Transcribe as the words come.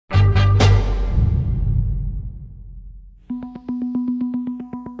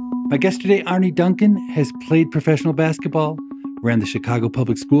My guest today, Arne Duncan, has played professional basketball, ran the Chicago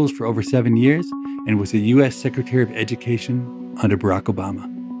Public Schools for over 7 years, and was a U.S. Secretary of Education under Barack Obama.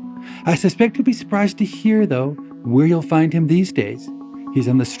 I suspect you'll be surprised to hear, though, where you'll find him these days. He's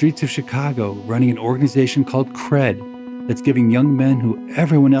on the streets of Chicago running an organization called CRED that's giving young men who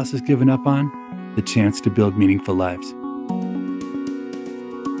everyone else has given up on the chance to build meaningful lives.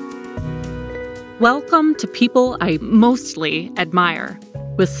 Welcome to People I Mostly Admire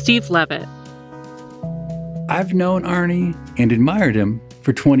with Steve Levitt. I've known Arne and admired him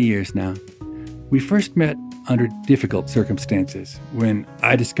for 20 years now. We first met under difficult circumstances when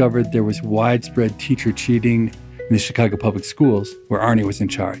I discovered there was widespread teacher cheating in the Chicago Public Schools where Arne was in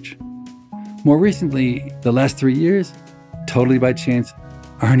charge. More recently, the last 3 years, totally by chance,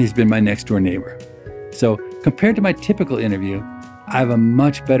 Arne's been my next-door neighbor. So compared to my typical interview, I have a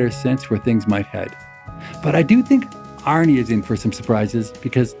much better sense where things might head. But I do think Arne is in for some surprises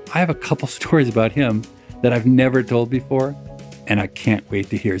because I have a couple stories about him that I've never told before, and I can't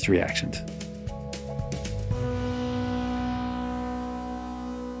wait to hear his reactions.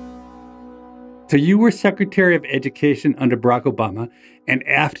 So you were Secretary of Education under Barack Obama, and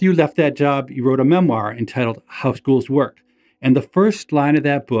after you left that job, you wrote a memoir entitled How Schools Work. And the first line of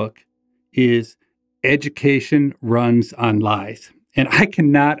that book is, "Education runs on lies." And I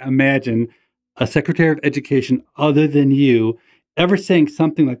cannot imagine a Secretary of Education other than you ever saying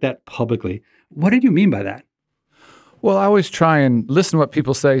something like that publicly. What did you mean by that? Well, I always try and listen to what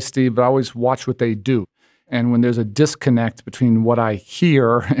people say, Steve, but I always watch what they do. And when there's a disconnect between what I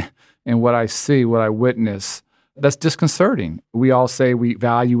hear and what I see, what I witness, that's disconcerting. We all say we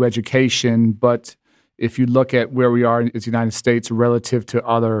value education, but if you look at where we are as the United States relative to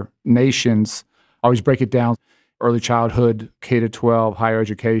other nations, I always break it down. Early childhood, K-12, higher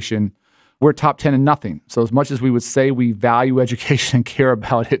education, we're top 10 in nothing. So as much as we would say we value education and care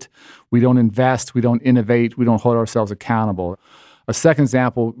about it, we don't invest, we don't innovate, we don't hold ourselves accountable. A second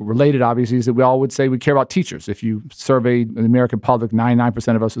example, related obviously, is that we all would say we care about teachers. If you surveyed the American public,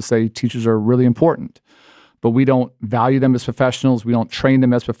 99% of us would say teachers are really important. But we don't value them as professionals, we don't train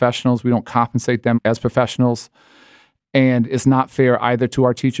them as professionals, we don't compensate them as professionals. And it's not fair either to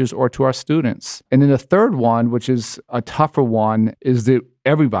our teachers or to our students. And then the third one, which is a tougher one, is that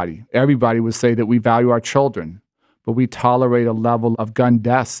everybody would say that we value our children, but we tolerate a level of gun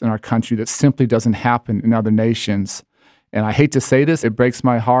deaths in our country that simply doesn't happen in other nations. And I hate to say this, it breaks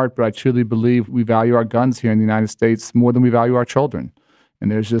my heart, but I truly believe we value our guns here in the United States more than we value our children.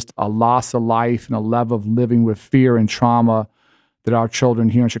 And there's just a loss of life and a level of living with fear and trauma that our children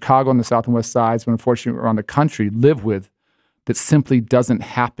here in Chicago and the South and West Sides, but unfortunately around the country, live with, that simply doesn't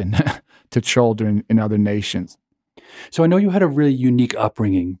happen to children in other nations. So I know you had a really unique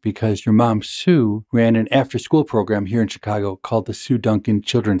upbringing because your mom, Sue, ran an after-school program here in Chicago called the Sue Duncan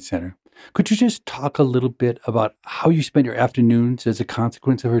Children's Center. Could you just talk a little bit about how you spent your afternoons as a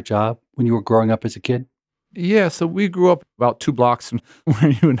consequence of her job when you were growing up as a kid? Yeah, so we grew up about 2 blocks from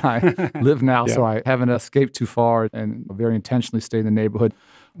where you and I live now, Yeah. so I haven't escaped too far and very intentionally stayed in the neighborhood.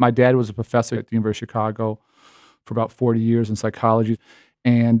 My dad was a professor at the University of Chicago for about 40 years in psychology,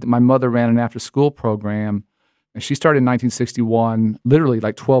 and my mother ran an after-school program, and she started in 1961, literally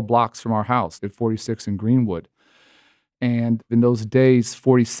like 12 blocks from our house at 46 in Greenwood. And in those days,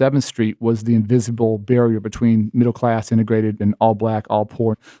 47th Street was the invisible barrier between middle class, integrated, and all black, all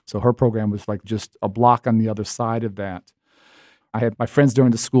poor. So her program was like just a block on the other side of that. I had my friends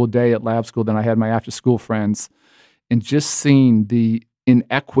during the school day at lab school, then I had my after school friends, and just seeing the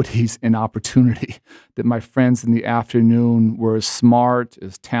inequities in opportunity, that my friends in the afternoon were as smart,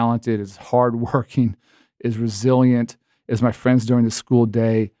 as talented, as hardworking, as resilient as my friends during the school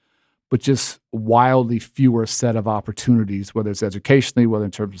day, but just wildly fewer set of opportunities, whether it's educationally, whether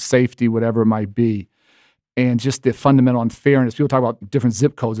in terms of safety, whatever it might be. And just the fundamental unfairness. People talk about different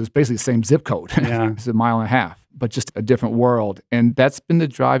zip codes. It's basically the same zip code. Yeah. It's a mile and a half, but just a different world. And that's been the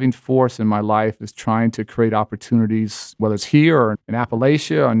driving force in my life, is trying to create opportunities, whether it's here or in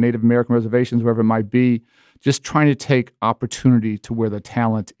Appalachia, on Native American reservations, wherever it might be, just trying to take opportunity to where the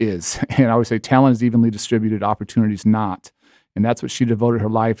talent is. And I always say talent is evenly distributed, opportunities not. And that's what she devoted her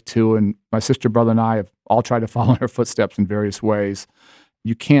life to. And my sister, brother, and I have all tried to follow in her footsteps in various ways.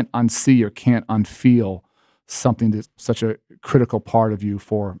 You can't unsee or can't unfeel something that's such a critical part of you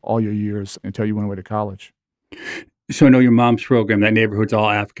for all your years until you went away to college. So I know your mom's program, that neighborhood's all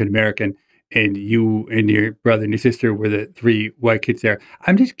African-American, and you and your brother and your sister were the 3 white kids there.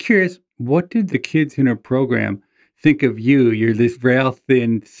 I'm just curious, what did the kids in her program think of you? You're this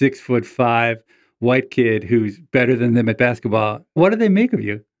rail-thin, 6'5" white kid who's better than them at basketball. What do they make of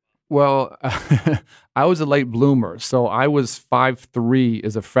you? Well, I was a late bloomer. So I was 5'3"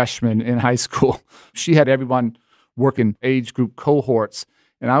 as a freshman in high school. She had everyone working age group cohorts.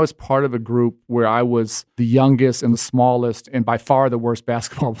 And I was part of a group where I was the youngest and the smallest and by far the worst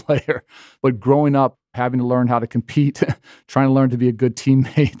basketball player. But growing up, having to learn how to compete, trying to learn to be a good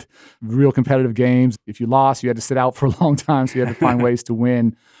teammate, real competitive games. If you lost, you had to sit out for a long time, so you had to find ways to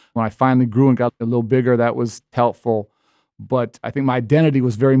win. When I finally grew and got a little bigger, that was helpful. But I think my identity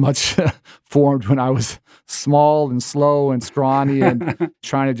was very much formed when I was small and slow and scrawny and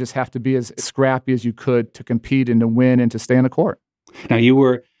trying to just have to be as scrappy as you could to compete and to win and to stay on the court. Now, you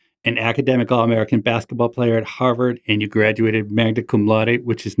were an academic All-American basketball player at Harvard, and you graduated magna cum laude,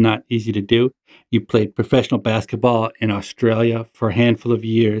 which is not easy to do. You played professional basketball in Australia for a handful of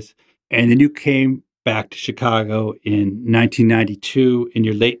years, and then you came back to Chicago in 1992 in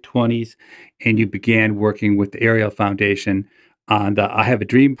your late 20s, and you began working with the Ariel Foundation on the I Have a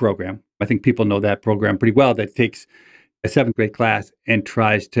Dream program. I think people know that program pretty well, that takes a seventh grade class and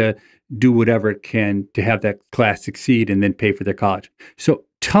tries to do whatever it can to have that class succeed and then pay for their college. So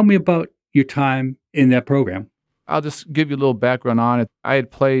tell me about your time in that program. I'll just give you a little background on it. I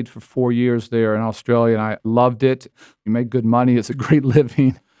had played for 4 years there in Australia, and I loved it. You make good money. It's a great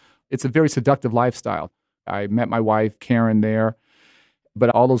living. It's a very seductive lifestyle. I met my wife, Karen, there. But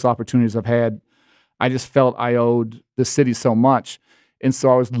all those opportunities I've had, I just felt I owed the city so much. And so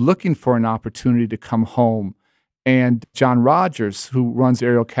I was looking for an opportunity to come home. And John Rogers, who runs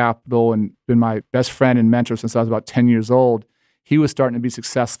Ariel Capital and been my best friend and mentor since I was about 10 years old, he was starting to be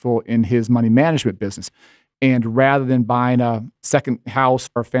successful in his money management business. And rather than buying a second house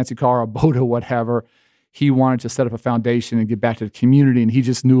or a fancy car or a boat or whatever, he wanted to set up a foundation and give back to the community. And he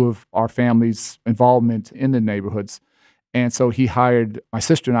just knew of our family's involvement in the neighborhoods. And so he hired my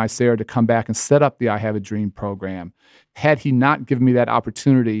sister and I, Sarah, to come back and set up the I Have a Dream program. Had he not given me that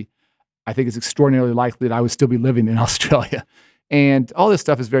opportunity, I think it's extraordinarily likely that I would still be living in Australia. And all this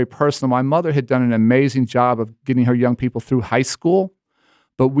stuff is very personal. My mother had done an amazing job of getting her young people through high school,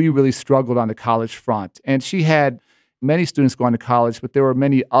 but we really struggled on the college front. And she had many students going to college, but there were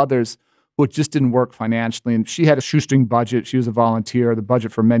many others who just didn't work financially. And she had a shoestring budget. She was a volunteer. The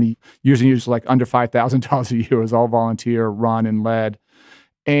budget for many years and years was like under $5,000 a year. It was all volunteer, run, and led.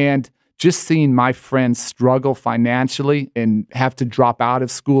 And just seeing my friends struggle financially and have to drop out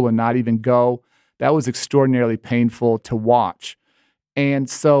of school and not even go, that was extraordinarily painful to watch. And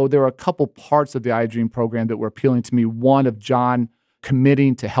so there were a couple parts of the iDream program that were appealing to me. One, of John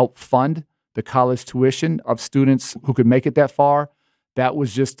committing to help fund the college tuition of students who could make it that far. That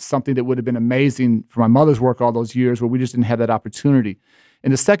was just something that would have been amazing for my mother's work all those years, where we just didn't have that opportunity.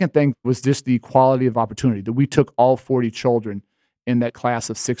 And the second thing was just the equality of opportunity, that we took all 40 children in that class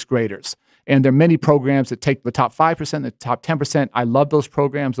of sixth graders. And there are many programs that take the top 5%, the top 10%. I love those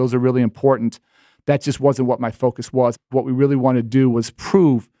programs. Those are really important. That just wasn't what my focus was. What we really wanted to do was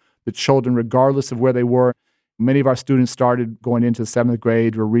prove that children, regardless of where they were, many of our students started going into the seventh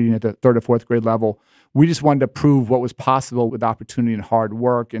grade or reading at the third or fourth grade level. We just wanted to prove what was possible with opportunity and hard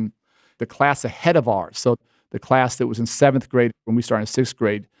work. And the class ahead of ours, so the class that was in seventh grade when we started in sixth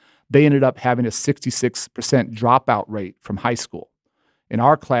grade, they ended up having a 66% dropout rate from high school. In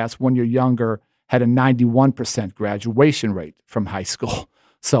our class, 1 year younger, had a 91% graduation rate from high school.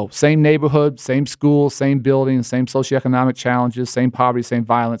 So same neighborhood, same school, same building, same socioeconomic challenges, same poverty, same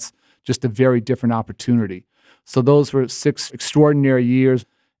violence, just a very different opportunity. So those were 6 extraordinary years,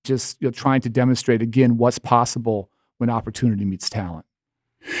 just trying to demonstrate again what's possible when opportunity meets talent.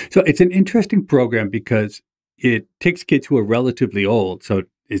 So it's an interesting program because it takes kids who are relatively old, so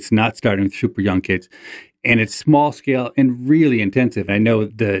it's not starting with super young kids, and it's small scale and really intensive. I know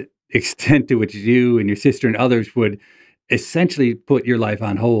the extent to which you and your sister and others would essentially put your life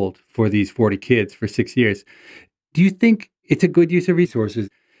on hold for these 40 kids for 6 years. Do you think it's a good use of resources?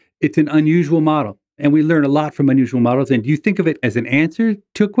 It's an unusual model, and we learn a lot from unusual models. And do you think of it as an answer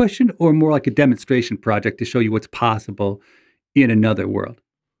to a question or more like a demonstration project to show you what's possible in another world?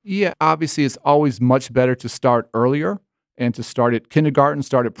 Yeah, obviously it's always much better to start earlier and to start at kindergarten,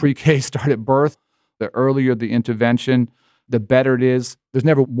 start at pre-K, start at birth. The earlier the intervention, the better it is. There's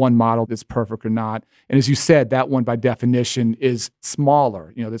never one model that's perfect or not. And as you said, that one by definition is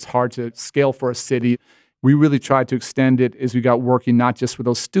smaller. That's hard to scale for a city. We really tried to extend it as we got working, not just with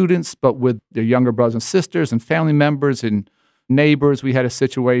those students, but with their younger brothers and sisters and family members and neighbors. We had a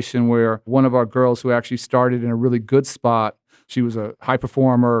situation where one of our girls who actually started in a really good spot, she was a high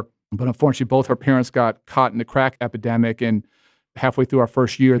performer, but unfortunately both her parents got caught in the crack epidemic, and halfway through our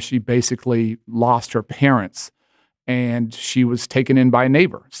first year, she basically lost her parents, and she was taken in by a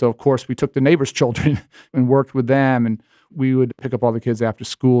neighbor. So, of course, we took the neighbor's children and worked with them, and We would pick up all the kids after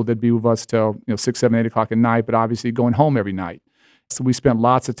school. They'd be with us till 6, 7, 8 o'clock at night, but obviously going home every night. So we spent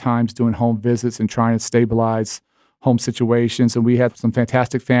lots of times doing home visits and trying to stabilize home situations. And we had some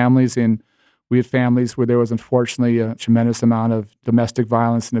fantastic families, and we had families where there was unfortunately a tremendous amount of domestic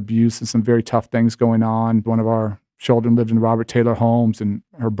violence and abuse and some very tough things going on. One of our children lived in Robert Taylor Homes, and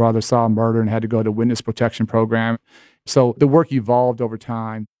her brother saw a murder and had to go to witness protection program. So the work evolved over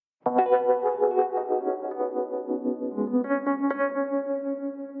time.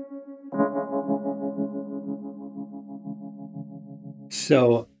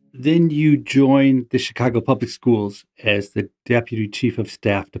 So then you joined the Chicago Public Schools as the Deputy Chief of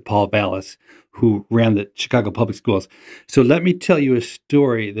Staff to Paul Vallis, who ran the Chicago Public Schools. So let me tell you a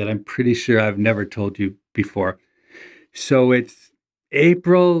story that I'm pretty sure I've never told you before. So it's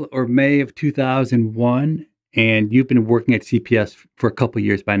April or May of 2001, and you've been working at CPS for a couple of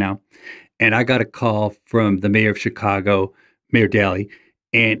years by now. And I got a call from the mayor of Chicago, Mayor Daley,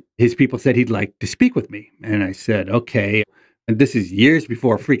 and his people said he'd like to speak with me. And I said, okay. And this is years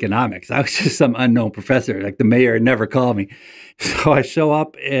before Freakonomics. I was just some unknown professor. Like, the mayor never called me. So I show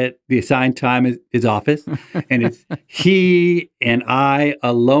up at the assigned time at his office, and it's he and I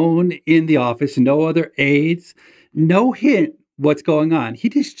alone in the office, no other aides, no hint what's going on. He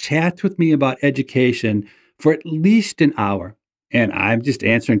just chats with me about education for at least an hour. And I'm just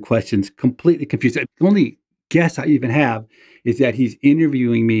answering questions completely confused. The only guess I even have is that he's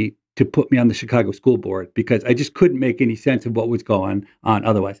interviewing me to put me on the Chicago School Board, because I just couldn't make any sense of what was going on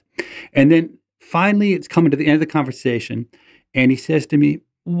otherwise. And then finally, it's coming to the end of the conversation, and he says to me,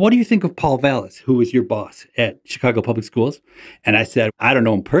 what do you think of Paul Vallis, who is your boss at Chicago Public Schools? And I said, I don't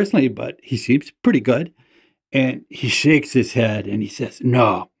know him personally, but he seems pretty good. And he shakes his head and he says,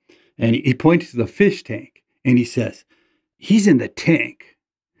 no. And he points to the fish tank and he says, he's in the tank.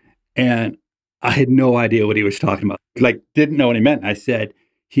 And I had no idea what he was talking about. Like, didn't know what he meant. I said,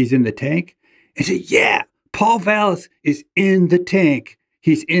 he's in the tank? And he said, yeah, Paul Vallis is in the tank.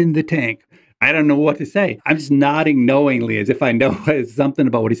 He's in the tank. I don't know what to say. I'm just nodding knowingly as if I know something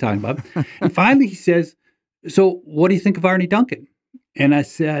about what he's talking about. And finally he says, so what do you think of Arne Duncan? And I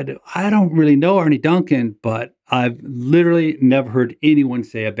said, I don't really know Arne Duncan, but I've literally never heard anyone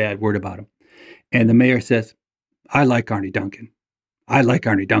say a bad word about him. And the mayor says, I like Arne Duncan. I like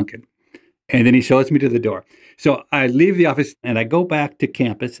Arne Duncan. And then he shows me to the door. So I leave the office and I go back to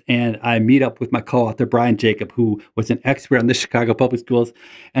campus and I meet up with my co-author, Brian Jacob, who was an expert on the Chicago Public Schools.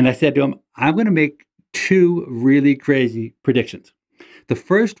 And I said to him, I'm going to make two really crazy predictions. The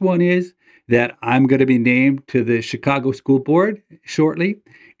first one is that I'm going to be named to the Chicago School Board shortly.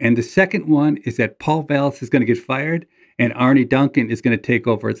 And the second one is that Paul Vallis is going to get fired and Arne Duncan is going to take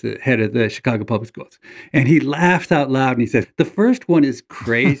over as the head of the Chicago Public Schools. And he laughs out loud and he says, the first one is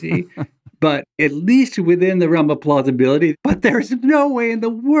crazy, but at least within the realm of plausibility. But there's no way in the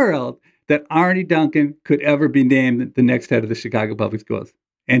world that Arne Duncan could ever be named the next head of the Chicago Public Schools.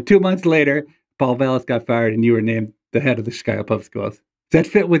 And 2 months later, Paul Vallis got fired and you were named the head of the Chicago Public Schools. Does that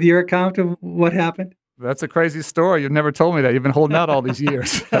fit with your account of what happened? That's a crazy story. You've never told me that. You've been holding out all these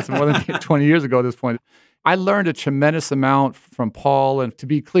years. That's more than 20 years ago at this point. I learned a tremendous amount from Paul. And to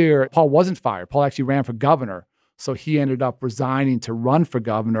be clear, Paul wasn't fired. Paul actually ran for governor. So he ended up resigning to run for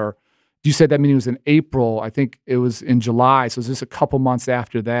governor. You said that meeting was in April. I think it was in July. So it was just a couple months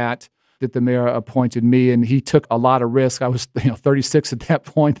after that the mayor appointed me, and he took a lot of risk. I was 36 at that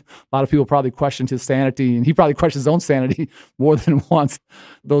point. A lot of people probably questioned his sanity, and he probably questioned his own sanity more than once.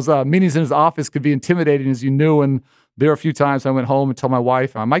 Those meetings in his office could be intimidating, as you knew, and there were a few times I went home and told my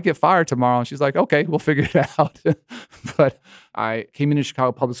wife, I might get fired tomorrow, and she's like, okay, we'll figure it out. But I came into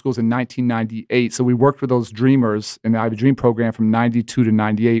Chicago Public Schools in 1998, so we worked with those dreamers in the Ivy Dream program from 92 to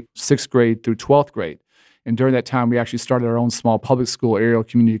 98, 6th grade through 12th grade. And during that time, we actually started our own small public school, Ariel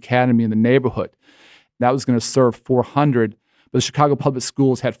Community Academy, in the neighborhood. That was going to serve 400, but the Chicago Public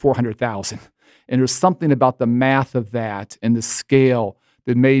Schools had 400,000. And there's something about the math of that and the scale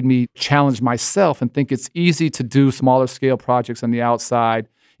that made me challenge myself and think it's easy to do smaller scale projects on the outside.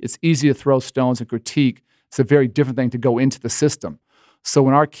 It's easy to throw stones and critique. It's a very different thing to go into the system. So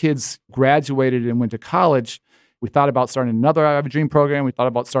when our kids graduated and went to college, we thought about starting another Ivy Dream program. We thought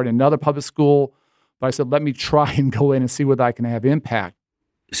about starting another public school. But I said, let me try and go in and see whether I can have impact.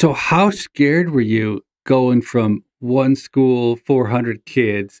 So how scared were you going from one school, 400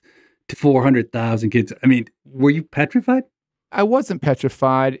 kids, to 400,000 kids? I mean, were you petrified? I wasn't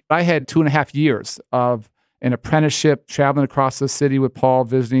petrified. I had 2.5 years of an apprenticeship, traveling across the city with Paul,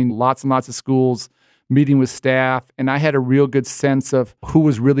 visiting lots and lots of schools, meeting with staff, and I had a real good sense of who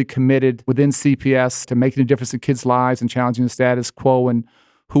was really committed within CPS to making a difference in kids' lives and challenging the status quo, and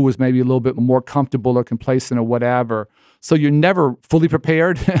who was maybe a little bit more comfortable or complacent or whatever. So you're never fully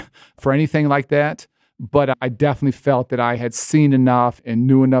prepared for anything like that. But I definitely felt that I had seen enough and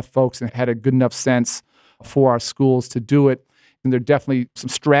knew enough folks and had a good enough sense for our schools to do it. And there are definitely some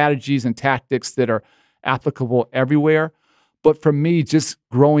strategies and tactics that are applicable everywhere. But for me, just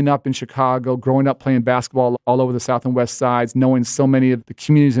growing up in Chicago, growing up playing basketball all over the South and West Sides, knowing so many of the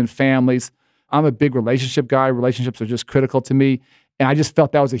communities and families, I'm a big relationship guy. Relationships are just critical to me. And I just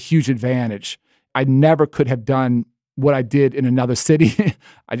felt that was a huge advantage. I never could have done what I did in another city.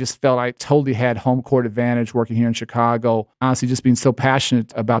 I just felt I totally had home court advantage working here in Chicago. Honestly, just being so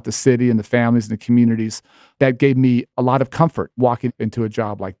passionate about the city and the families and the communities, that gave me a lot of comfort walking into a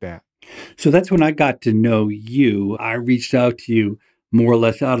job like that. So that's when I got to know you. I reached out to you more or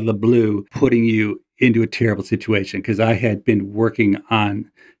less out of the blue, putting you into a terrible situation because I had been working on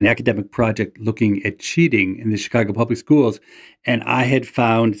an academic project looking at cheating in the Chicago public schools, and I had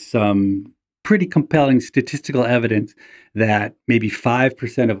found some pretty compelling statistical evidence that maybe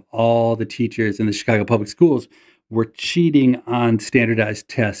 5% of all the teachers in the Chicago public schools were cheating on standardized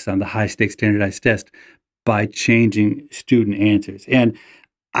tests, on the high-stakes standardized test, by changing student answers. And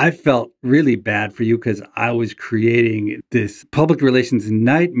I felt really bad for you because I was creating this public relations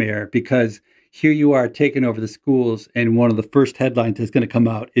nightmare because here you are taking over the schools, and one of the first headlines that's going to come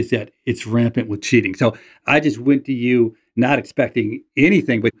out is that it's rampant with cheating. So I just went to you not expecting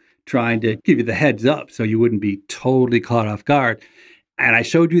anything, but trying to give you the heads up so you wouldn't be totally caught off guard. And I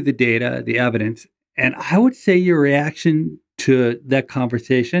showed you the data, the evidence, and I would say your reaction to that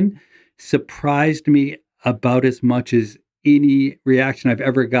conversation surprised me about as much as any reaction I've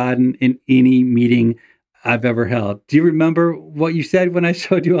ever gotten in any meeting I've ever held. Do you remember what you said when I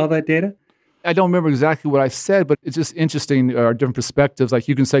showed you all that data? I don't remember exactly what I said, but it's just interesting, different perspectives. Like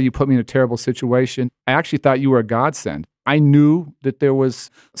you can say you put me in a terrible situation. I actually thought you were a godsend. I knew that there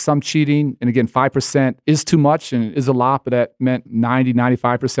was some cheating. And again, 5% is too much and is a lot, but that meant 90,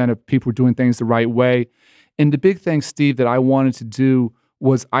 95% of people were doing things the right way. And the big thing, Steve, that I wanted to do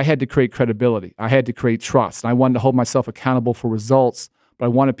was I had to create credibility. I had to create trust. And I wanted to hold myself accountable for results, but I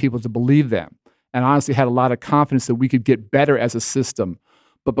wanted people to believe them. And I honestly had a lot of confidence that we could get better as a system.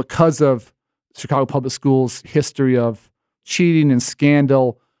 But because of Chicago Public Schools' history of cheating and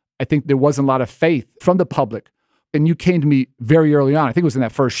scandal, I think there wasn't a lot of faith from the public. And you came to me very early on. I think it was in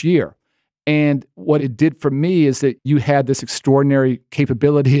that first year. And what it did for me is that you had this extraordinary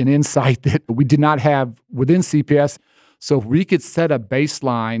capability and insight that we did not have within CPS. So if we could set a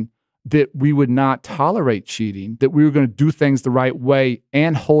baseline that we would not tolerate cheating, that we were going to do things the right way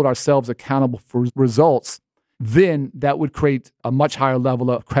and hold ourselves accountable for results, then that would create a much higher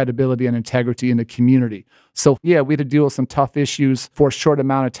level of credibility and integrity in the community. So yeah, we had to deal with some tough issues for a short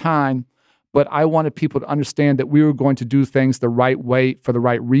amount of time, but I wanted people to understand that we were going to do things the right way for the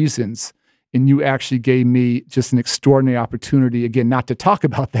right reasons. And you actually gave me just an extraordinary opportunity, again, not to talk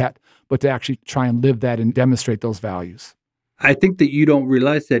about that, but to actually try and live that and demonstrate those values. I think that you don't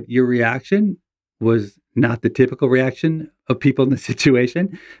realize that your reaction was not the typical reaction of people in the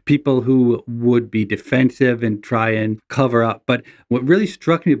situation, people who would be defensive and try and cover up. But what really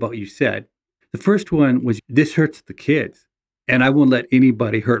struck me about what you said, the first one was, this hurts the kids, and I won't let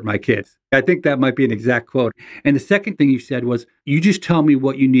anybody hurt my kids. I think that might be an exact quote. And the second thing you said was, you just tell me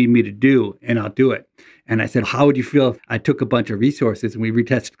what you need me to do, and I'll do it. And I said, how would you feel if I took a bunch of resources and we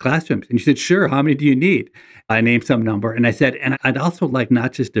retested classrooms? And you said, sure, how many do you need? I named some number. And I said, and I'd also like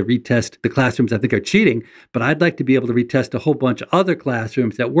not just to retest the classrooms I think are cheating, but I'd like to be able to retest a whole bunch of other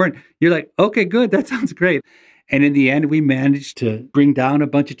classrooms that weren't. You're like, okay, good, that sounds great. And in the end, we managed to bring down a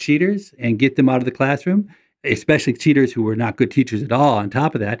bunch of cheaters and get them out of the classroom, especially cheaters who were not good teachers at all on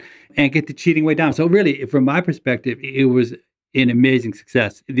top of that, and get the cheating way down. So really, from my perspective, it was an amazing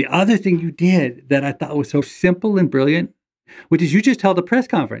success. The other thing you did that I thought was so simple and brilliant, which is you just held a press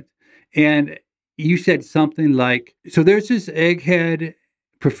conference. And you said something like, so there's this egghead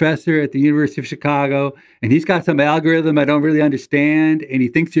professor at the University of Chicago, and he's got some algorithm I don't really understand, and he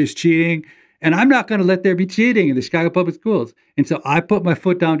thinks there's cheating. And I'm not going to let there be cheating in the Chicago public schools. And so I put my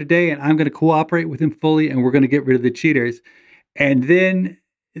foot down today, and I'm going to cooperate with him fully, and we're going to get rid of the cheaters. And then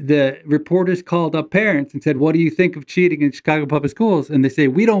the reporters called up parents and said, what do you think of cheating in Chicago public schools? And they say,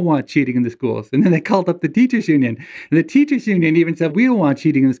 we don't want cheating in the schools. And then they called up the teachers union. And the teachers union even said, we don't want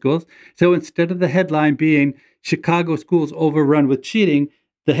cheating in the schools. So instead of the headline being Chicago schools overrun with cheating,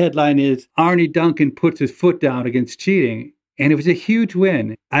 the headline is Arne Duncan puts his foot down against cheating. And it was a huge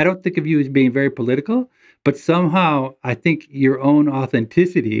win. I don't think of you as being very political, but somehow I think your own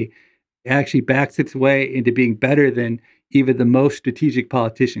authenticity actually backs its way into being better than even the most strategic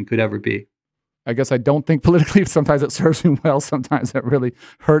politician could ever be. I guess I don't think politically. Sometimes it serves me well. Sometimes it really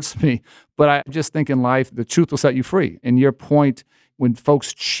hurts me. But I just think in life, the truth will set you free. And your point, when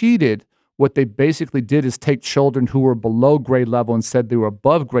folks cheated, what they basically did is take children who were below grade level and said they were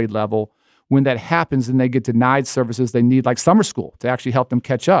above grade level. When that happens, then they get denied services they need, like summer school, to actually help them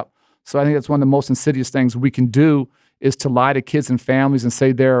catch up. So I think that's one of the most insidious things we can do, is to lie to kids and families and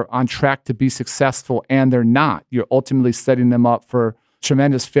say they're on track to be successful, and they're not. You're ultimately setting them up for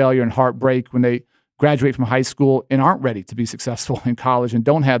tremendous failure and heartbreak when they graduate from high school and aren't ready to be successful in college and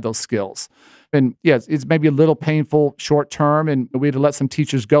don't have those skills. And yes, it's maybe a little painful short term, and we had to let some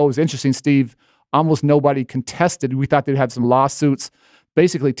teachers go. It was interesting, Steve, almost nobody contested. We thought they'd have some lawsuits.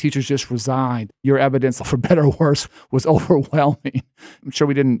 Basically, teachers just resigned. Your evidence, for better or worse, was overwhelming. I'm sure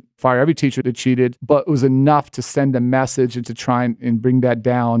we didn't fire every teacher that cheated, but it was enough to send a message and to try and bring that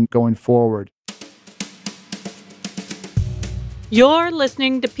down going forward. You're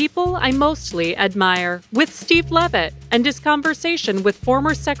listening to People I Mostly Admire with Steve Levitt and his conversation with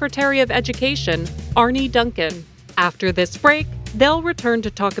former Secretary of Education, Arne Duncan. After this break, they'll return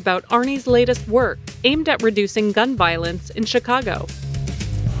to talk about Arne's latest work aimed at reducing gun violence in Chicago.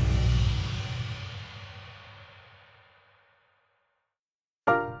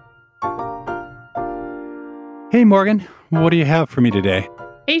 Hey, Morgan, what do you have for me today?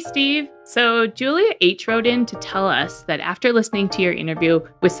 Hey, Steve. So Julia H. wrote in to tell us that after listening to your interview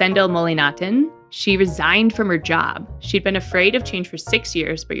with Sendil Molinathan, she resigned from her job. She'd been afraid of change for 6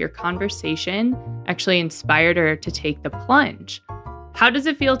 years, but your conversation actually inspired her to take the plunge. How does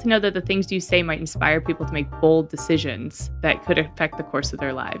it feel to know that the things you say might inspire people to make bold decisions that could affect the course of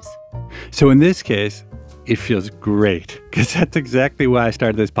their lives? So in this case, it feels great, because that's exactly why I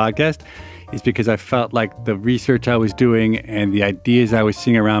started this podcast. Is because I felt like the research I was doing and the ideas I was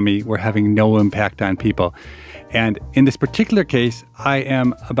seeing around me were having no impact on people. And in this particular case, I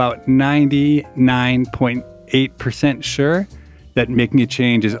am about 99.8% sure that making a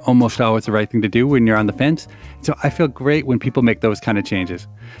change is almost always the right thing to do when you're on the fence. So I feel great when people make those kind of changes.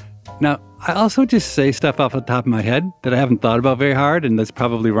 Now, I also just say stuff off the top of my head that I haven't thought about very hard, and that's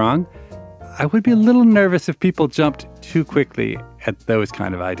probably wrong. I would be a little nervous if people jumped too quickly at those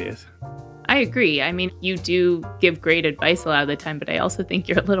kind of ideas. I agree. I mean, you do give great advice a lot of the time, but I also think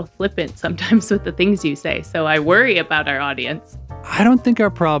you're a little flippant sometimes with the things you say. So I worry about our audience. I don't think our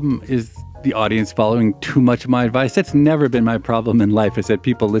problem is the audience following too much of my advice. That's never been my problem in life, is that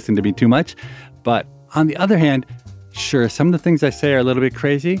people listen to me too much. But on the other hand, sure, some of the things I say are a little bit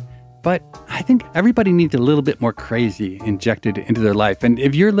crazy, but I think everybody needs a little bit more crazy injected into their life. And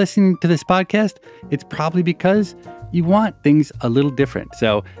if you're listening to this podcast, it's probably because you want things a little different.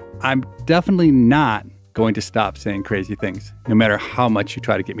 So I'm definitely not going to stop saying crazy things, no matter how much you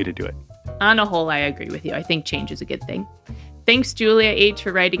try to get me to do it. On a whole, I agree with you. I think change is a good thing. Thanks, Julia H.,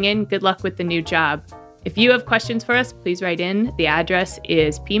 for writing in. Good luck with the new job. If you have questions for us, please write in. The address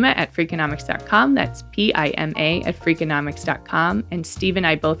is pima@freakonomics.com. That's PIMA@freakonomics.com. And Steve and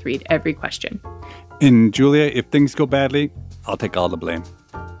I both read every question. And Julia, if things go badly, I'll take all the blame.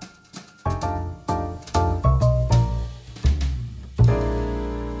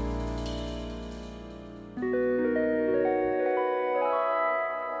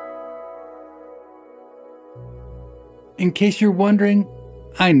 In case you're wondering,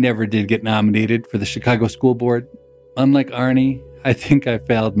 I never did get nominated for the Chicago School Board. Unlike Arne, I think I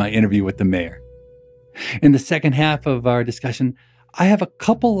failed my interview with the mayor. In the second half of our discussion, I have a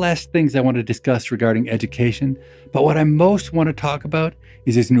couple last things I want to discuss regarding education, but what I most want to talk about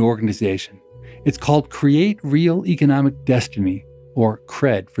is his new organization. It's called Create Real Economic Destiny, or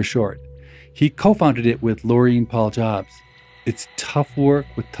CRED for short. He co-founded it with Laureen Paul Jobs. It's tough work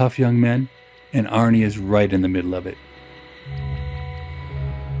with tough young men, and Arne is right in the middle of it.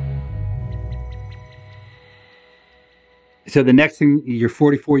 So the next thing, you're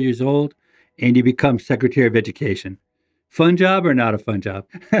 44 years old and you become Secretary of Education. Fun job or not a fun job?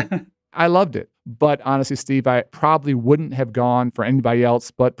 I loved it. But honestly, Steve, I probably wouldn't have gone for anybody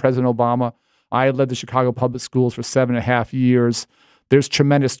else but President Obama. I led the Chicago public schools for 7.5 years. There's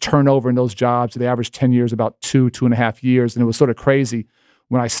tremendous turnover in those jobs. The average 10 years, about 2.5 years. And it was sort of crazy.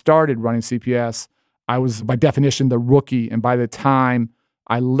 When I started running CPS, I was, by definition, the rookie. And by the time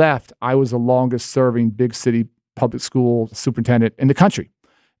I left, I was the longest serving big city public school superintendent in the country.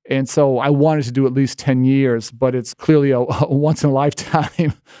 And so I wanted to do at least 10 years, but it's clearly a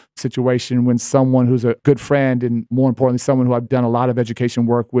once-in-a-lifetime situation when someone who's a good friend, and more importantly, someone who I've done a lot of education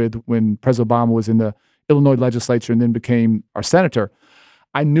work with when President Obama was in the Illinois legislature and then became our senator.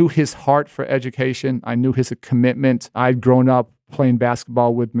 I knew his heart for education. I knew his commitment. I'd grown up playing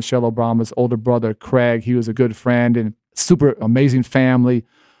basketball with Michelle Obama's older brother, Craig. He was a good friend and super amazing family.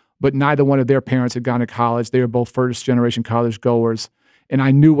 but neither one of their parents had gone to college. They were both first-generation college goers, and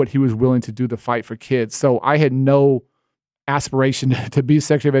I knew what he was willing to do to fight for kids. So I had no aspiration to be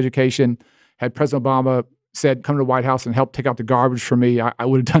Secretary of Education. Had President Obama said, come to the White House and help take out the garbage for me, I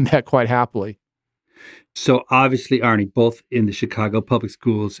would have done that quite happily. So obviously, Arne, both in the Chicago public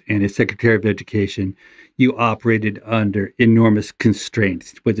schools and as Secretary of Education, you operated under enormous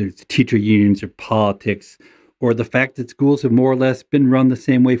constraints, whether it's teacher unions or politics, or the fact that schools have more or less been run the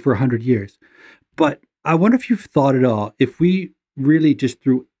same way for 100 years. But I wonder if you've thought at all, if we really just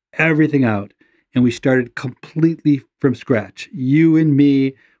threw everything out and we started completely from scratch, you and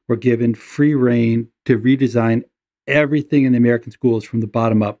me were given free rein to redesign everything in the American schools from the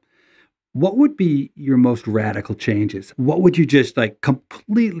bottom up, what would be your most radical changes? What would you just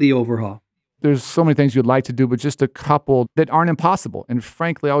completely overhaul? There's so many things you'd like to do, but just a couple that aren't impossible. And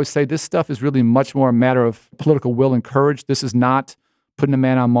frankly, I always say this stuff is really much more a matter of political will and courage. This is not putting a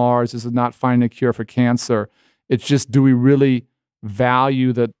man on Mars. This is not finding a cure for cancer. It's just, do we really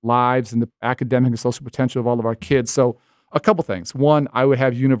value the lives and the academic and social potential of all of our kids? So a couple things. One, I would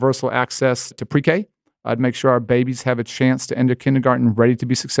have universal access to pre-K. I'd make sure our babies have a chance to enter kindergarten ready to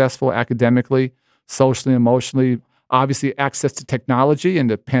be successful academically, socially, emotionally. Obviously, access to technology, and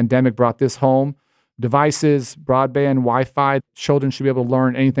the pandemic brought this home. Devices, broadband, Wi-Fi. Children should be able to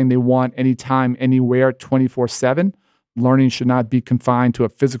learn anything they want, anytime, anywhere, 24/7. Learning should not be confined to a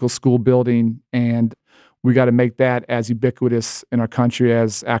physical school building, and we got to make that as ubiquitous in our country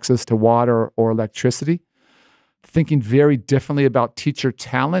as access to water or electricity. Thinking very differently about teacher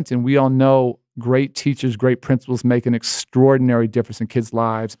talent, and we all know great teachers, great principals make an extraordinary difference in kids'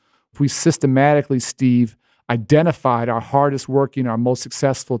 lives. If we systematically, Steve, identified our hardest working, our most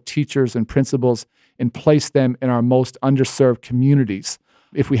successful teachers and principals and placed them in our most underserved communities,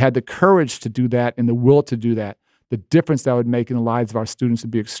 if we had the courage to do that and the will to do that, the difference that would make in the lives of our students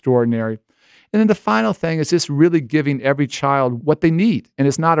would be extraordinary. And then the final thing is just really giving every child what they need. And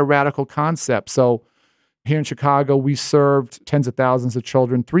it's not a radical concept. So here in Chicago, we served tens of thousands of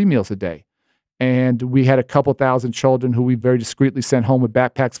children 3 meals a day. And we had a couple thousand children who we very discreetly sent home with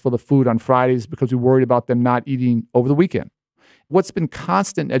backpacks full of food on Fridays because we worried about them not eating over the weekend. What's been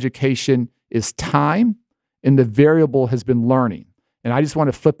constant in education is time, and the variable has been learning. And I just want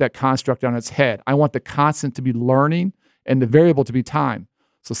to flip that construct on its head. I want the constant to be learning and the variable to be time.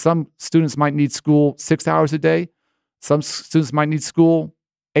 So some students might need school 6 hours a day. Some students might need school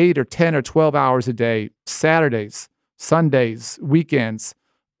 8 or 10 or 12 hours a day, Saturdays, Sundays, weekends,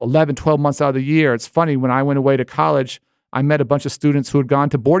 11, 12 months out of the year. It's funny, when I went away to college, I met a bunch of students who had gone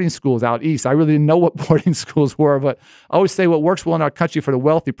to boarding schools out east. I really didn't know what boarding schools were, but I always say what works well in our country for the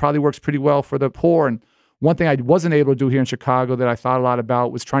wealthy probably works pretty well for the poor. And one thing I wasn't able to do here in Chicago that I thought a lot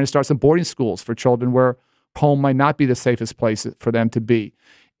about was trying to start some boarding schools for children where home might not be the safest place for them to be.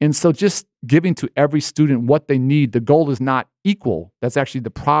 And so just giving to every student what they need, the goal is not equal. That's actually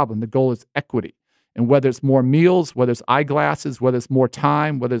the problem. The goal is equity. And whether it's more meals, whether it's eyeglasses, whether it's more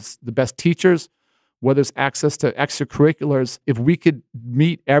time, whether it's the best teachers, whether it's access to extracurriculars, if we could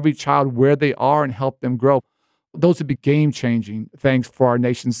meet every child where they are and help them grow, those would be game-changing things for our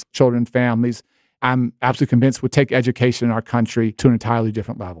nation's children and families. I'm absolutely convinced would take education in our country to an entirely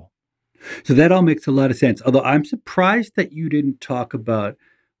different level. So that all makes a lot of sense. Although I'm surprised that you didn't talk about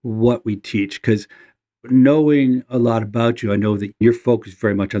what we teach, because knowing a lot about you, I know that you're focused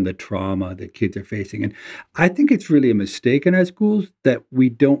very much on the trauma that kids are facing. And I think it's really a mistake in our schools that we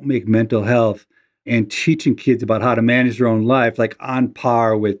don't make mental health and teaching kids about how to manage their own life on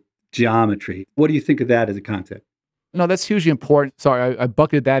par with geometry. What do you think of that as a concept? No, that's hugely important. Sorry, I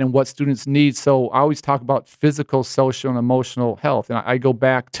bucketed that in what students need. So I always talk about physical, social, and emotional health. And I go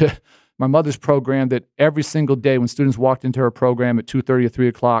back to my mother's program that every single day when students walked into her program at 2:30 or 3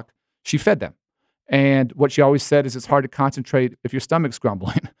 o'clock, she fed them. And what she always said is it's hard to concentrate if your stomach's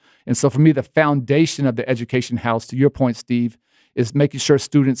grumbling. And so for me, the foundation of the education house, to your point, Steve, is making sure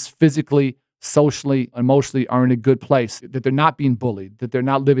students physically, socially, emotionally are in a good place, that they're not being bullied, that they're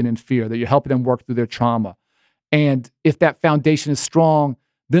not living in fear, that you're helping them work through their trauma. And if that foundation is strong,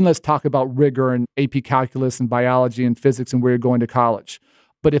 then let's talk about rigor and AP calculus and biology and physics and where you're going to college.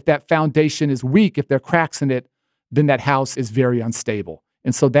 But if that foundation is weak, if there are cracks in it, then that house is very unstable.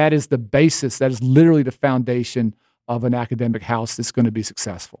 And so that is the basis, that is literally the foundation of an academic house that's going to be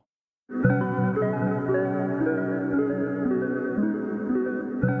successful.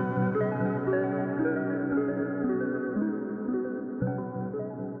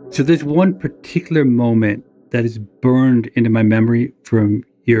 So there's one particular moment that is burned into my memory from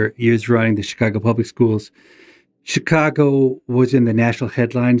your years running the Chicago public schools. Chicago was in the national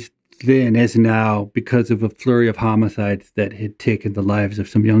headlines then as now because of a flurry of homicides that had taken the lives of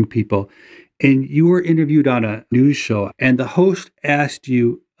some young people. And you were interviewed on a news show, and the host asked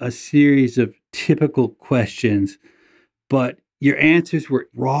you a series of typical questions, but your answers were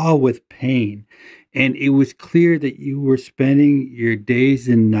raw with pain. And it was clear that you were spending your days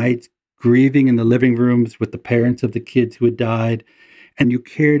and nights grieving in the living rooms with the parents of the kids who had died. And you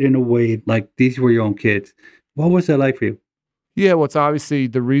cared in a way like these were your own kids. What was that like for you? Yeah, well, it's obviously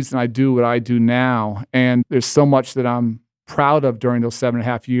the reason I do what I do now. And there's so much that I'm proud of during those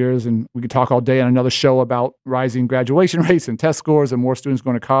 7.5 years. And we could talk all day on another show about rising graduation rates and test scores and more students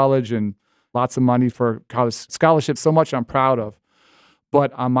going to college and lots of money for college scholarships. So much I'm proud of.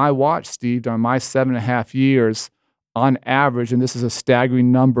 But on my watch, Steve, on my 7.5 years, on average, and this is a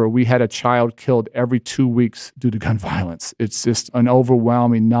staggering number, we had a child killed every 2 weeks due to gun violence. It's just an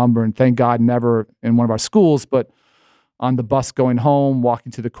overwhelming number. And thank God never in one of our schools, but on the bus going home,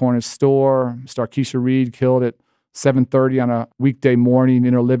 walking to the corner store, Starkeisha Reed killed at 7:30 on a weekday morning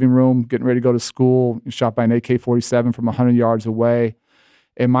in her living room, getting ready to go to school, shot by an AK-47 from 100 yards away.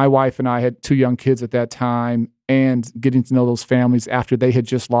 And my wife and I had 2 young kids at that time, and getting to know those families after they had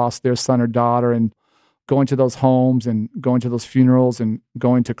just lost their son or daughter, and going to those homes and going to those funerals and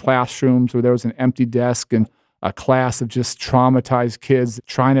going to classrooms where there was an empty desk and a class of just traumatized kids,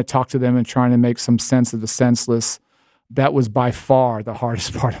 trying to talk to them and trying to make some sense of the senseless. That was by far the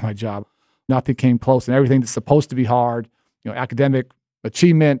hardest part of my job. Nothing came close, and everything that's supposed to be hard, academic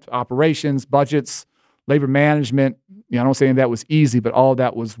achievement, operations, budgets, labor management, I'm not saying that was easy, but all of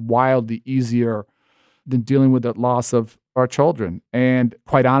that was wildly easier than dealing with the loss of our children. And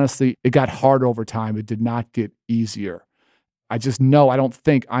quite honestly, it got hard over time. It did not get easier. I just know,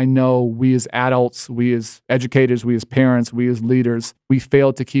 I know we as adults, we as educators, we as parents, we as leaders, we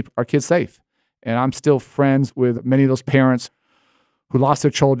failed to keep our kids safe. And I'm still friends with many of those parents who lost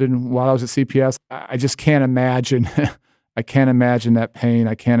their children while I was at CPS. I just can't imagine. I can't imagine that pain.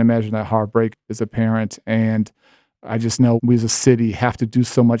 I can't imagine that heartbreak as a parent. And I just know we as a city have to do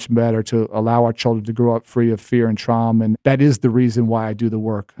so much better to allow our children to grow up free of fear and trauma. And that is the reason why I do the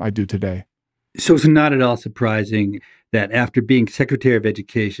work I do today. So it's not at all surprising that after being Secretary of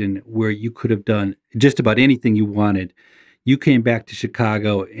Education, where you could have done just about anything you wanted, you came back to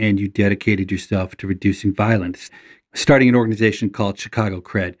Chicago and you dedicated yourself to reducing violence, starting an organization called Chicago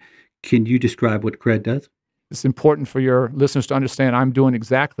Cred. Can you describe what Cred does? It's important for your listeners to understand I'm doing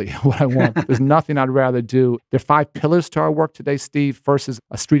exactly what I want. There's nothing I'd rather do. There are 5 pillars to our work today, Steve. First is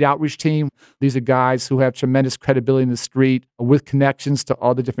a street outreach team. These are guys who have tremendous credibility in the street with connections to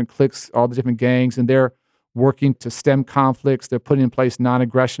all the different cliques, all the different gangs, and they're working to stem conflicts. They're putting in place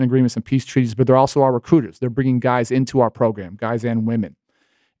non-aggression agreements and peace treaties, but they're also our recruiters. They're bringing guys into our program, guys and women.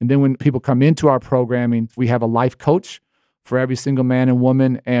 And then when people come into our programming, we have a life coach for every single man and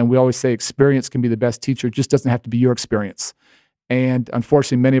woman. And we always say experience can be the best teacher. It just doesn't have to be your experience. And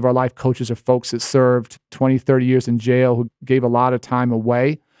unfortunately, many of our life coaches are folks that served 20, 30 years in jail who gave a lot of time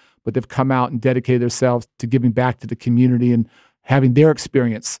away, but they've come out and dedicated themselves to giving back to the community and having their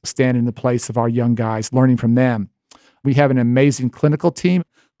experience stand in the place of our young guys, learning from them. We have an amazing clinical team,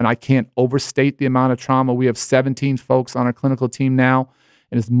 and I can't overstate the amount of trauma. We have 17 folks on our clinical team now.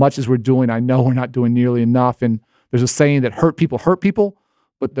 And as much as we're doing, I know we're not doing nearly enough. And there's a saying that hurt people,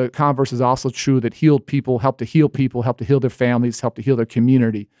 but the converse is also true that healed people, help to heal their families, help to heal their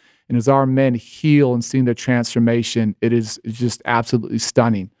community. And as our men heal and see their transformation, it's just absolutely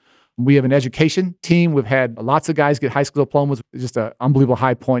stunning. We have an education team. We've had lots of guys get high school diplomas. It's just an unbelievable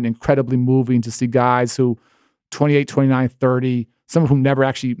high point, incredibly moving to see guys who 28, 29, 30, some of whom never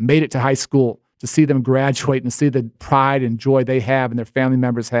actually made it to high school, to see them graduate and see the pride and joy they have and their family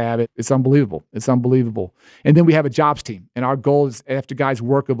members have. It's unbelievable. It's unbelievable. And then we have a jobs team. And our goal is after guys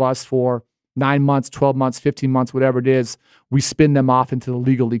work with us for 9 months, 12 months, 15 months, whatever it is, we spin them off into the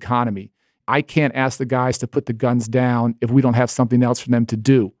legal economy. I can't ask the guys to put the guns down if we don't have something else for them to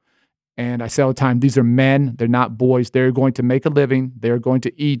do. And I say all the time, these are men. They're not boys. They're going to make a living. They're going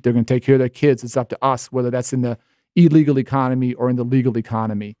to eat. They're going to take care of their kids. It's up to us, whether that's in the illegal economy or in the legal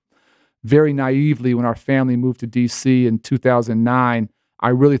economy. Very naively, when our family moved to D.C. in 2009, I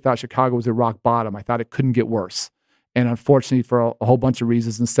really thought Chicago was at rock bottom. I thought it couldn't get worse. And unfortunately, for a whole bunch of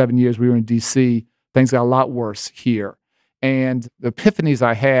reasons, in 7 years we were in D.C., things got a lot worse here. And the epiphanies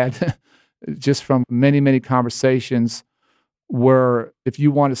I had just from many, many conversations were, if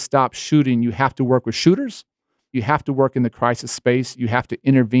you want to stop shooting, you have to work with shooters. You have to work in the crisis space. You have to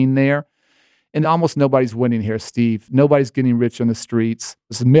intervene there. And almost nobody's winning here, Steve. Nobody's getting rich on the streets.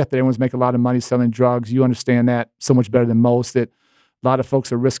 It's a myth that everyone's making a lot of money selling drugs. You understand that so much better than most, that a lot of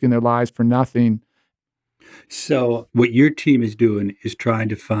folks are risking their lives for nothing. So what your team is doing is trying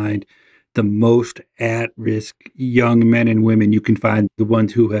to find the most at-risk young men and women you can find, the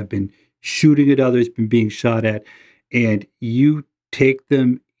ones who have been shooting at others, been being shot at, and you take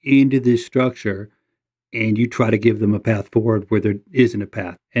them into this structure and you try to give them a path forward where there isn't a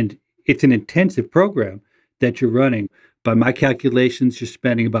path. And it's an intensive program that you're running. By my calculations, you're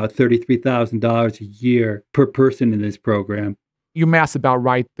spending about $33,000 a year per person in this program. Your math's about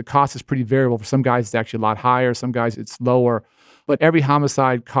right. The cost is pretty variable. For some guys, it's actually a lot higher. Some guys, it's lower. But every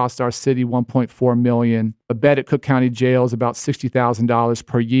homicide costs our city $1.4 million. A bed at Cook County Jail is about $60,000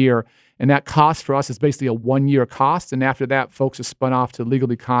 per year. And that cost for us is basically a one-year cost. And after that, folks are spun off to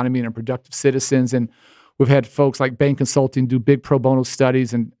legal economy and are productive citizens. And we've had folks like Bain Consulting do big pro bono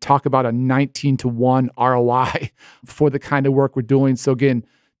studies and talk about a 19-to-1 ROI for the kind of work we're doing. So again,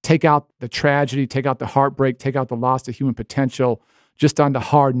 take out the tragedy, take out the heartbreak, take out the loss of human potential. Just on the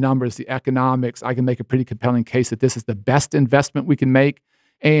hard numbers, the economics, I can make a pretty compelling case that this is the best investment we can make.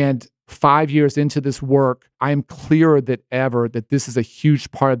 And 5 years into this work, I am clearer than ever that this is a huge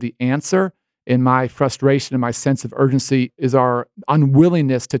part of the answer. And my frustration and my sense of urgency is our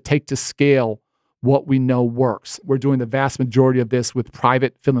unwillingness to take to scale what we know works. We're doing the vast majority of this with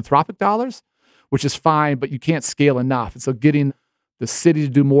private philanthropic dollars, which is fine, but you can't scale enough. And so getting the city to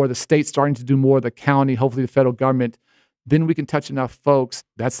do more, the state starting to do more, the county, hopefully the federal government, then we can touch enough folks.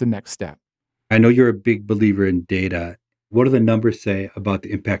 That's the next step. I know you're a big believer in data. What do the numbers say about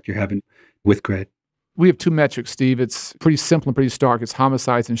the impact you're having with CRED? We have two metrics, Steve. It's pretty simple and pretty stark. It's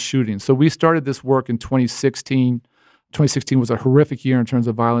homicides and shootings. So we started this work in 2016. 2016 was a horrific year in terms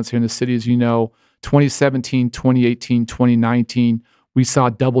of violence here in the city, as you know. 2017, 2018, 2019, we saw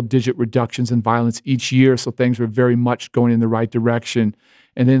double-digit reductions in violence each year, so things were very much going in the right direction.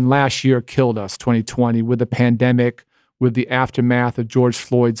 And then last year killed us, 2020, with the pandemic, with the aftermath of George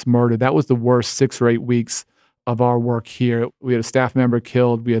Floyd's murder. That was the worst 6 or 8 weeks of our work here. We had a staff member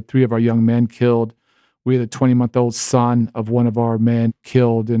killed. We had 3 of our young men killed. We had a 20-month-old son of one of our men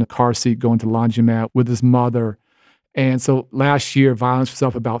killed in a car seat going to the laundromat with his mother. And so last year, violence was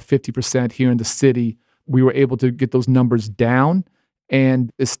up about 50% here in the city. We were able to get those numbers down.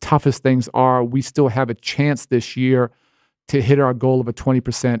 And as tough as things are, we still have a chance this year to hit our goal of a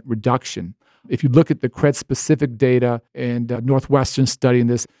 20% reduction. If you look at the CRED-specific data, and Northwestern studying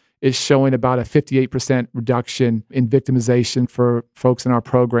this, is showing about a 58% reduction in victimization for folks in our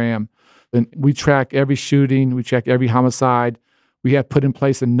program. And we track every shooting, we track every homicide. We have put in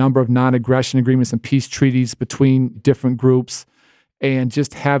place a number of non-aggression agreements and peace treaties between different groups. And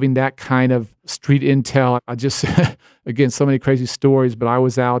just having that kind of street intel, again, so many crazy stories, but I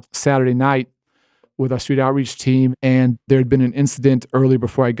was out Saturday night with our street outreach team, and there had been an incident early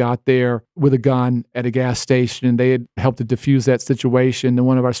before I got there with a gun at a gas station, and they had helped to defuse that situation. And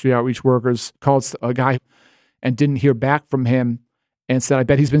one of our street outreach workers called a guy and didn't hear back from him and said, "I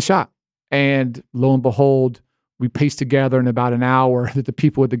bet he's been shot." And lo and behold, we pieced together in about an hour that the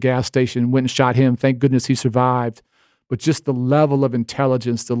people at the gas station went and shot him. Thank goodness he survived. But just the level of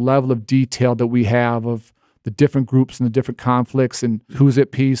intelligence, the level of detail that we have of the different groups and the different conflicts and who's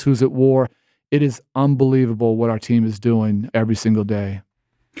at peace, who's at war, it is unbelievable what our team is doing every single day.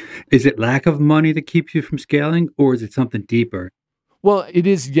 Is it lack of money that keeps you from scaling, or is it something deeper? Well, it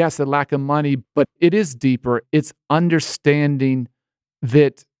is, yes, a lack of money, but it is deeper. It's understanding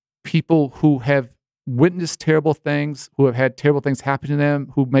that people who have witnessed terrible things, who have had terrible things happen to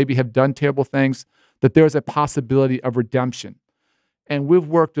them, who maybe have done terrible things, that there's a possibility of redemption. And we've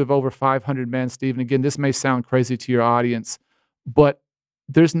worked with over 500 men, Steve. And again, this may sound crazy to your audience, but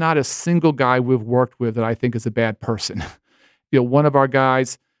there's not a single guy we've worked with that I think is a bad person. One of our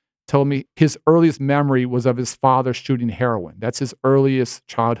guys told me his earliest memory was of his father shooting heroin. That's his earliest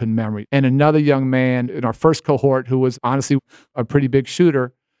childhood memory. And another young man in our first cohort, who was honestly a pretty big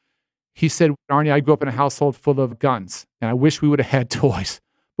shooter, he said, "Arne, I grew up in a household full of guns, and I wish we would have had toys,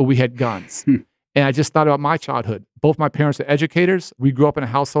 but we had guns." And I just thought about my childhood. Both my parents are educators. We grew up in a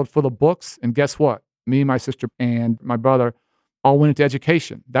household full of books. And guess what? Me, my sister, and my brother all went into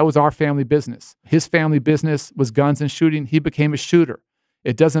education. That was our family business. His family business was guns and shooting. He became a shooter.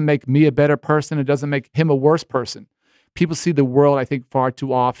 It doesn't make me a better person. It doesn't make him a worse person. People see the world, I think, far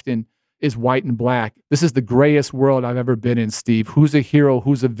too often is white and black. This is the grayest world I've ever been in, Steve. Who's a hero?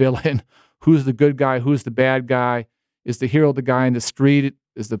 Who's a villain? Who's the good guy? Who's the bad guy? Is the hero the guy in the street?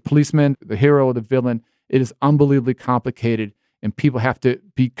 Is the policeman the hero or the villain? It is unbelievably complicated, and people have to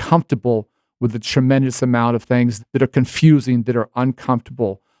be comfortable with the tremendous amount of things that are confusing, that are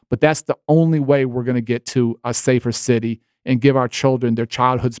uncomfortable. But that's the only way we're going to get to a safer city and give our children their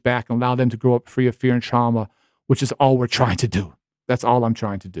childhoods back and allow them to grow up free of fear and trauma, which is all we're trying to do. That's all I'm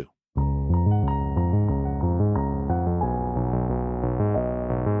trying to do.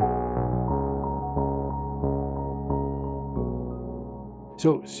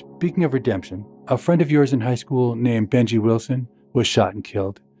 So, speaking of redemption, a friend of yours in high school named Benji Wilson was shot and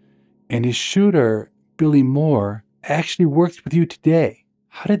killed. And his shooter, Billy Moore, actually works with you today.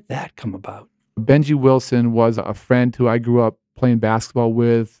 How did that come about? Benji Wilson was a friend who I grew up playing basketball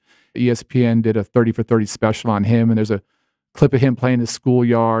with. ESPN did a 30 for 30 special on him, and there's a clip of him playing the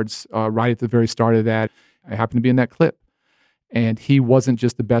schoolyards right at the very start of that. I happened to be in that clip. And he wasn't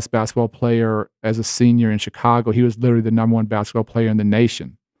just the best basketball player as a senior in Chicago. He was literally the number one basketball player in the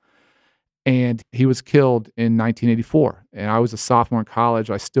nation. And he was killed in 1984. And I was a sophomore in college.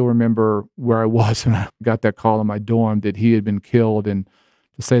 I still remember where I was when I got that call in my dorm that he had been killed. And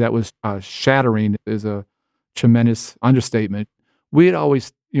to say that was shattering is a tremendous understatement. We had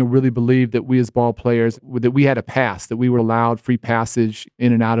always really believed that we as ball players, that we had a pass, that we were allowed free passage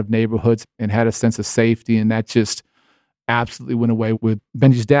in and out of neighborhoods and had a sense of safety. And that just absolutely went away with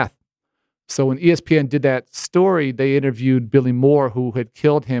Benji's death. So when ESPN did that story, they interviewed Billy Moore, who had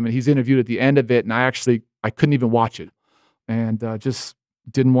killed him, and he's interviewed at the end of it. And I couldn't even watch it, and just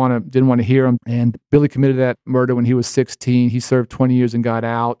didn't want to hear him. And Billy committed that murder when he was 16. He served 20 years and got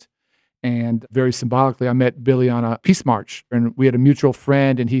out. And very symbolically, I met Billy on a peace march, and we had a mutual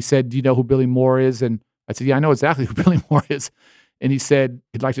friend. And he said, "Do you know who Billy Moore is?" And I said, "Yeah, I know exactly who Billy Moore is." And he said,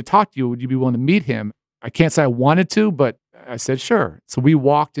 "He'd like to talk to you. Would you be willing to meet him?" I can't say I wanted to, but I said, sure. So we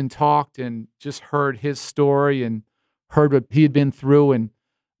walked and talked and just heard his story and heard what he had been through. And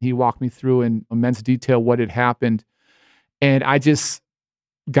he walked me through in immense detail what had happened. And I just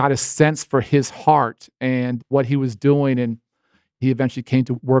got a sense for his heart and what he was doing. And he eventually came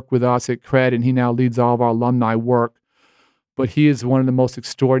to work with us at CRED, and he now leads all of our alumni work. But he is one of the most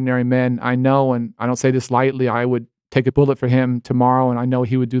extraordinary men I know. And I don't say this lightly. I would take a bullet for him tomorrow, and I know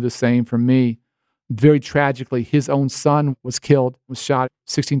he would do the same for me. Very tragically, his own son was killed, was shot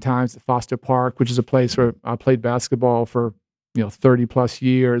 16 times at Foster Park, which is a place where I played basketball for 30 plus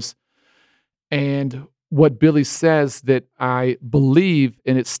years. And what Billy says that I believe,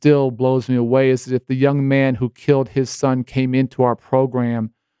 and it still blows me away, is that if the young man who killed his son came into our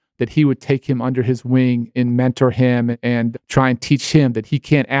program, that he would take him under his wing and mentor him and try and teach him that he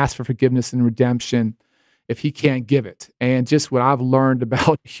can't ask for forgiveness and redemption if he can't give it. And just what I've learned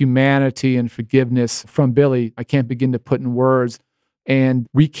about humanity and forgiveness from Billy, I can't begin to put in words. And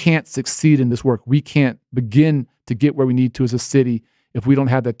we can't succeed in this work. We can't begin to get where we need to as a city if we don't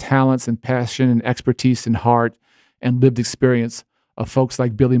have the talents and passion and expertise and heart and lived experience of folks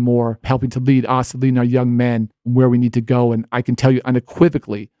like Billy Moore helping to lead us, leading our young men where we need to go. And I can tell you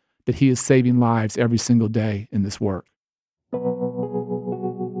unequivocally that he is saving lives every single day in this work.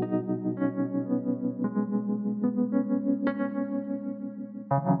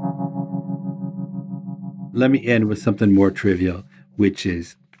 Let me end with something more trivial, which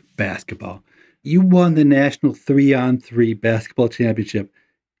is basketball. You won the National 3-on-3 Basketball Championship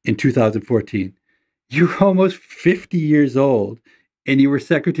in 2014. You're almost 50 years old, and you were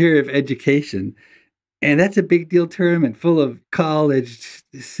Secretary of Education. And that's a big deal tournament full of college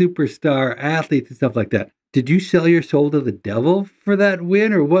superstar athletes and stuff like that. Did you sell your soul to the devil for that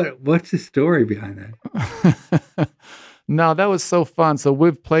win, or what's the story behind that? No, that was so fun. So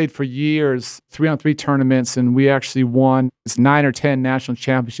we've played for years, 3-on-3 tournaments, and we actually won 9 or 10 national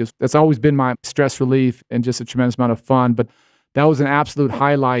championships. That's always been my stress relief and just a tremendous amount of fun. But that was an absolute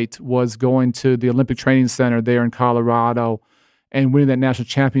highlight, was going to the Olympic Training Center there in Colorado and winning that national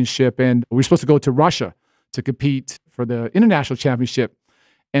championship. And we were supposed to go to Russia to compete for the international championship.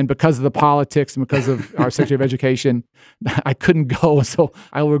 And because of the politics and because of our Secretary of Education, I couldn't go. So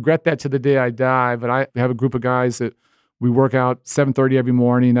I will regret that to the day I die. But I have a group of guys that we work out 7:30 every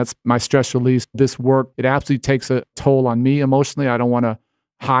morning. That's my stress release. This work, it absolutely takes a toll on me emotionally. I don't want to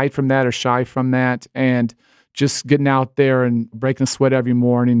hide from that or shy from that. And just getting out there and breaking a sweat every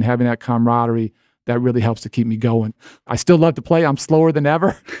morning, having that camaraderie, that really helps to keep me going. I still love to play. I'm slower than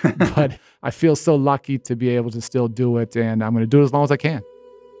ever, but I feel so lucky to be able to still do it. And I'm going to do it as long as I can.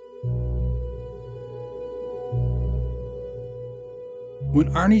 When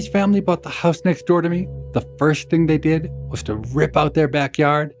Arne's family bought the house next door to me, the first thing they did was to rip out their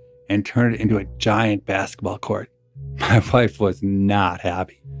backyard and turn it into a giant basketball court. My wife was not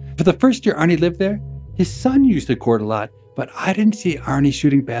happy. For the first year Arne lived there, his son used the court a lot, but I didn't see Arne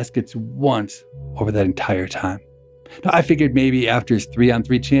shooting baskets once over that entire time. Now, I figured maybe after his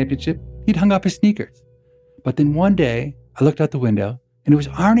 3-on-3 championship, he'd hung up his sneakers. But then one day, I looked out the window, and it was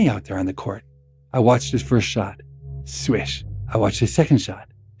Arne out there on the court. I watched his first shot. Swish. I watched his second shot.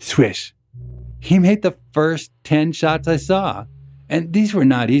 Swish. He made the first 10 shots I saw. And these were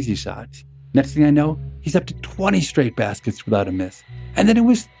not easy shots. Next thing I know, he's up to 20 straight baskets without a miss. And then it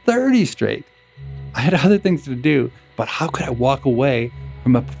was 30 straight. I had other things to do, but how could I walk away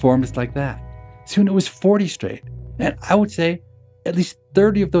from a performance like that. Soon it was 40 straight, and I would say at least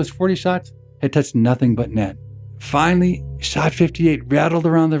 30 of those 40 shots had touched nothing but net. Finally, shot 58 rattled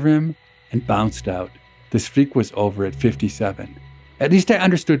around the rim and bounced out. The streak was over at 57. At least I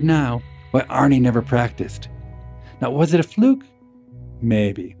understood now why Arne never practiced. Now, was it a fluke?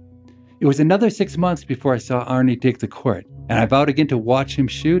 Maybe. It was another 6 months before I saw Arne take the court, and I vowed again to watch him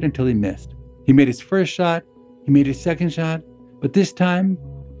shoot until he missed. He made his first shot, he made his second shot, but this time,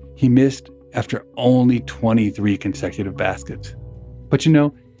 he missed after only 23 consecutive baskets. But you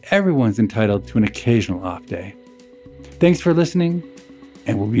know, everyone's entitled to an occasional off day. Thanks for listening,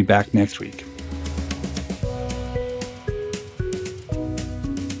 and we'll be back next week.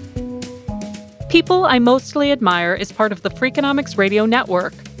 People I Mostly Admire is part of the Freakonomics Radio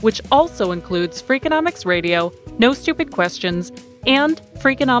Network, which also includes Freakonomics Radio, No Stupid Questions, and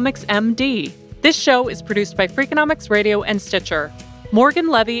Freakonomics MD. This show is produced by Freakonomics Radio and Stitcher. Morgan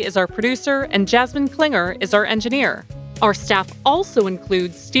Levy is our producer, and Jasmine Klinger is our engineer. Our staff also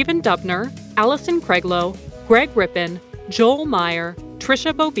includes Stephen Dubner, Allison Craiglow, Greg Rippin, Joel Meyer,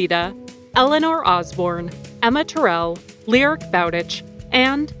 Trisha Bobita, Eleanor Osborne, Emma Terrell, Lyric Bowditch,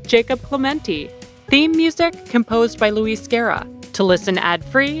 and Jacob Clementi. Theme music composed by Luis Guerra. To listen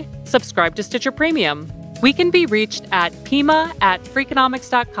ad-free, subscribe to Stitcher Premium. We can be reached at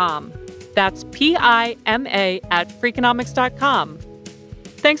pima@freakonomics.com. That's PIMA@freakonomics.com.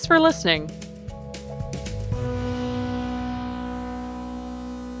 Thanks for listening.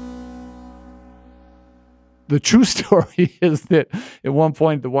 The true story is that at one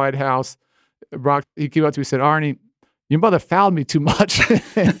point at the White House, he came up to me and said, "Arne, your mother fouled me too much."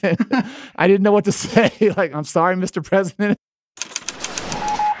 I didn't know what to say. Like, "I'm sorry, Mr. President."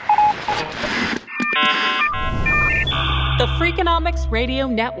 The Freakonomics Radio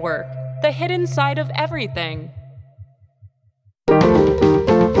Network, the hidden side of everything.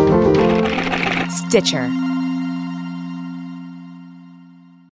 Stitcher.